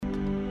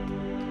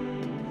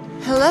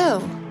Hello,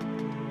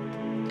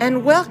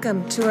 and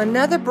welcome to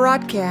another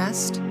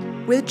broadcast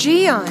with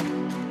Gian.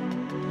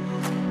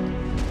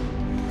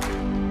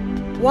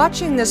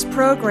 Watching this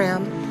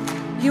program,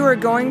 you are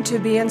going to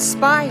be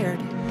inspired,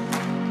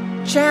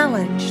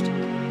 challenged,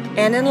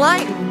 and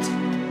enlightened.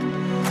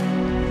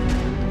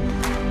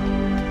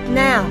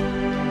 Now,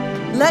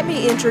 let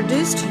me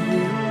introduce to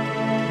you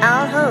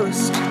our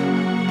host,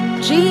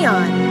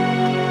 Gian.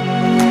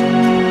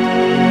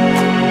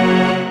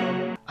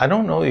 I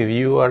don't know if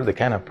you are the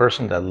kind of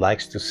person that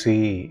likes to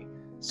see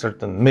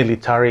certain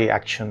military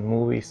action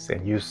movies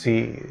and you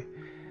see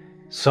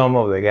some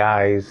of the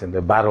guys in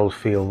the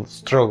battlefield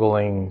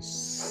struggling,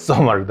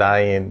 some are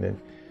dying,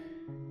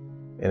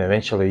 and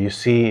eventually you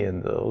see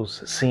in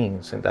those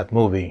scenes in that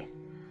movie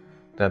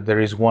that there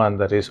is one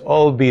that is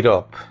all beat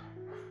up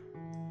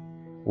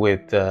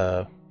with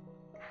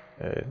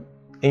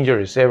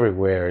injuries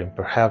everywhere and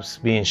perhaps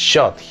being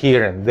shot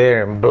here and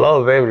there and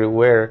blood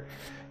everywhere,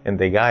 and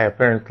the guy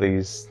apparently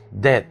is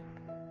dead.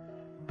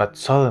 But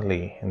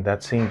suddenly in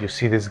that scene you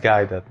see this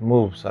guy that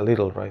moves a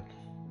little, right?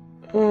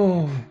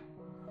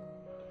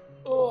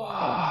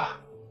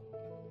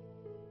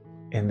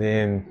 And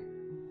then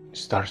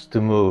starts to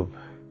move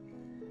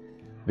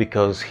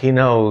because he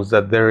knows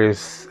that there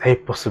is a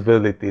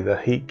possibility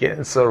that he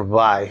can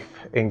survive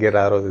and get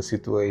out of the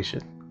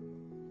situation.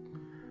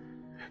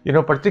 You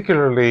know,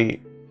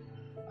 particularly,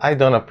 I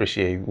don't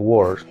appreciate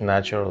war.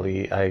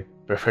 Naturally, I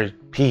prefer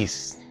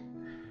peace.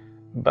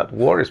 But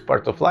war is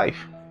part of life.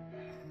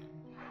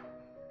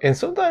 And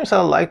sometimes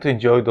I like to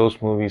enjoy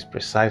those movies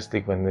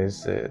precisely when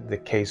it's the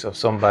case of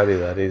somebody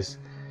that is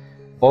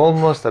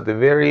almost at the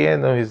very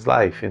end of his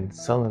life and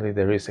suddenly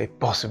there is a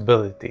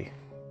possibility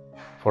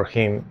for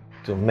him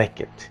to make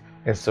it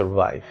and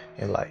survive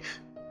in life.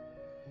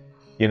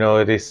 You know,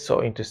 it is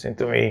so interesting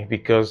to me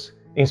because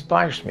it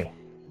inspires me.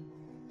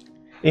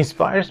 It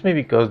inspires me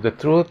because the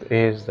truth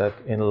is that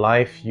in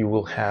life you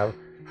will have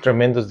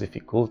tremendous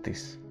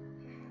difficulties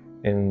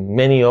and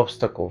many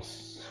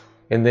obstacles,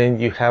 and then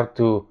you have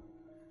to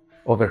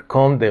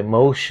overcome the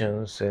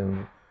emotions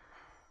and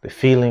the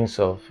feelings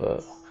of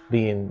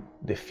being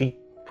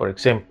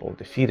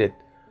defeated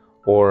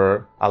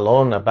or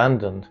alone,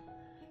 abandoned,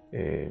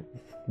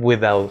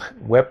 without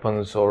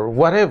weapons or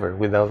whatever,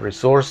 without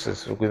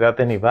resources, without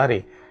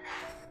anybody.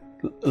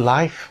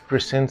 Life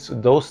presents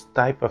those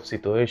type of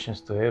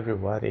situations to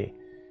everybody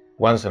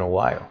once in a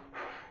while.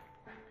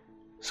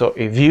 So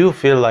if you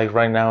feel like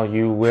right now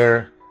you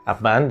were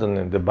abandoned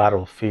in the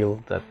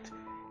battlefield, that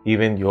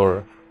even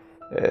your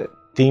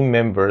team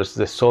members,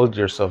 the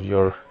soldiers of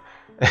your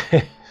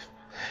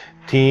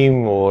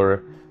team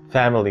or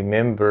family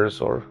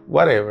members or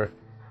whatever,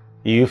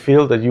 you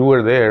feel that you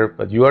were there,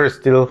 but you are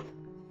still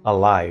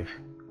alive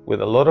with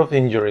a lot of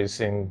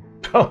injuries and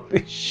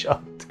probably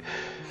shot,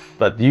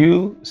 but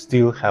you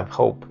still have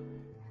hope.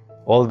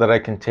 All that I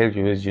can tell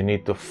you is you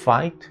need to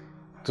fight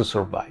to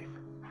survive.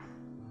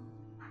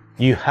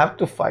 You have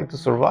to fight to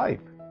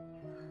survive.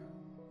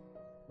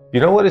 You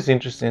know what is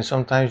interesting?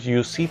 Sometimes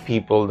you see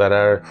people that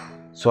are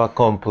so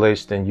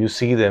accomplished and you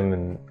see them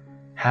and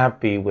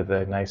happy with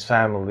a nice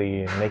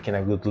family and making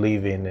a good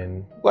living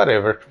and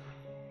whatever,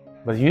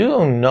 but you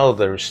don't know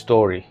their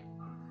story.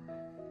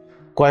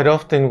 Quite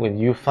often when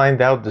you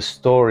find out the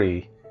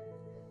story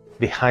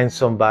behind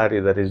somebody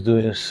that is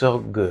doing so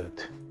good,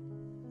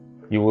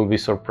 you will be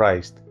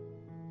surprised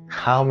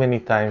how many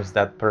times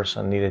that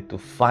person needed to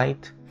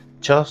fight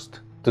just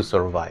to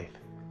survive.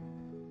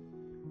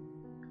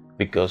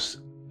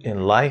 Because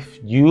in life,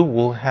 you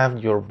will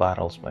have your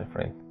battles, my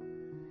friend.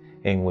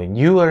 And when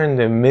you are in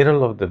the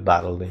middle of the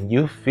battle and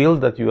you feel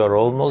that you are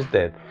almost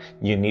dead,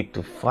 you need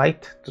to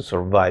fight to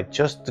survive,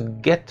 just to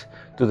get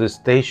to the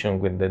station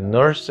when the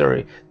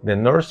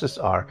nurses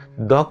are,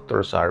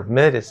 doctors are,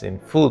 medicine,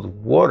 food,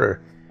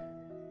 water,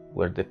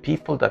 where the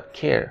people that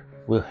care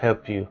will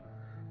help you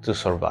to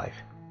survive.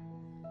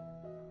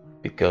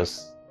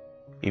 Because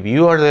if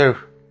you are there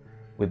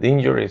with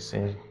injuries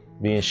and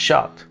being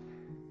shot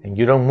and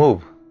you don't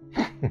move,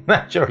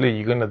 naturally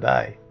you're gonna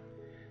die.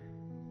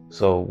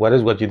 So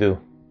what you do?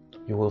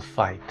 You will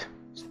fight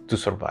to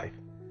survive.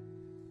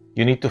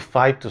 You need to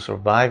fight to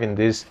survive in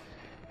this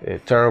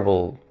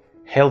terrible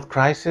health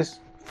crisis.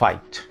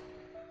 Fight.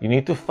 You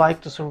need to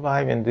fight to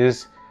survive in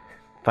these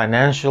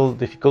financial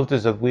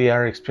difficulties that we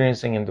are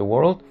experiencing in the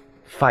world.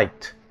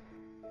 Fight.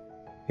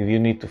 If you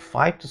need to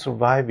fight to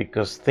survive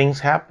because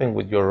things happen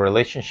with your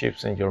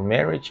relationships and your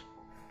marriage,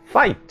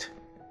 fight.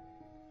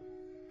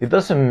 It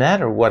doesn't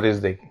matter what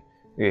is the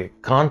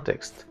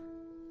context.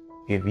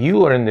 If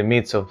you are in the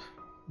midst of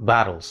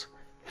battles,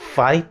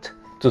 fight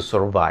to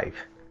survive.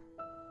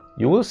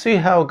 You will see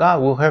how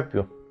God will help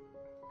you.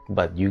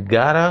 But you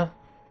gotta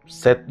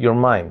set your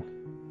mind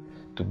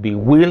to be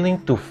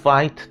willing to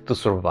fight to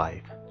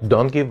survive.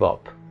 Don't give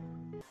up.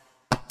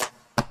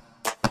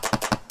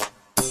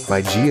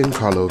 By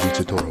Giancarlo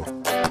Vitatoro.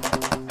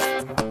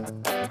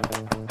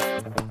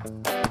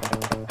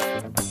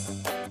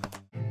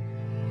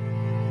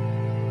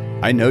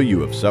 I know you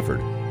have suffered,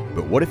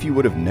 but what if you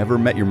would have never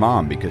met your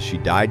mom because she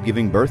died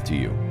giving birth to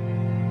you?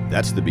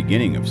 That's the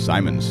beginning of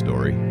Simon's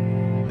story.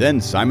 Then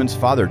Simon's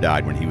father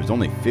died when he was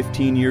only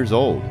 15 years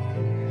old.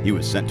 He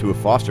was sent to a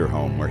foster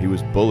home where he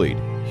was bullied,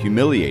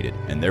 humiliated,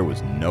 and there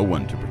was no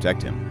one to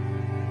protect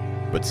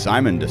him. But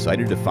Simon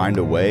decided to find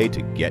a way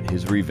to get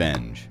his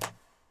revenge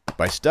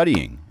by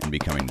studying and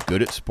becoming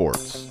good at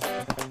sports.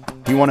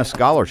 He won a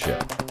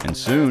scholarship, and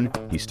soon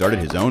he started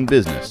his own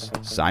business,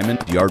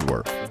 Simon's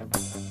Yardwork.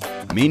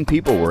 Mean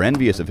people were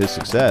envious of his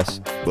success,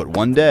 but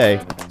one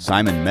day,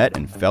 Simon met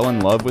and fell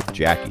in love with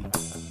Jackie.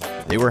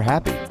 They were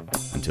happy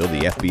until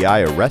the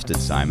FBI arrested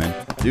Simon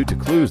due to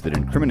clues that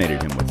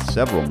incriminated him with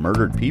several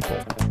murdered people.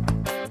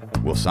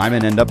 Will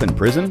Simon end up in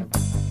prison?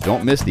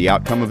 Don't miss the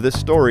outcome of this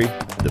story,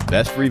 The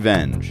Best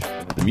Revenge,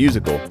 the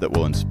musical that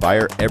will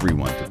inspire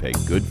everyone to pay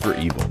good for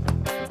evil.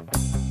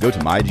 Go to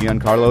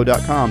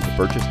mygiancarlo.com to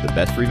purchase The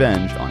Best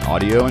Revenge on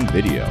audio and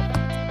video.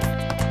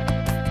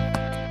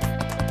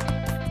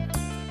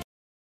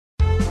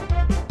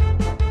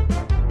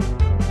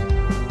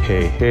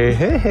 Hey, hey,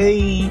 hey,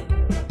 hey.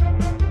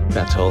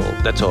 That's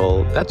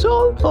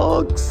all,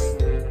 folks.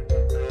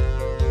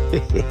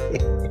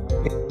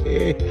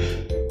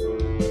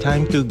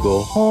 Time to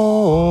go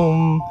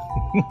home.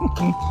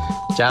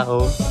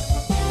 Ciao.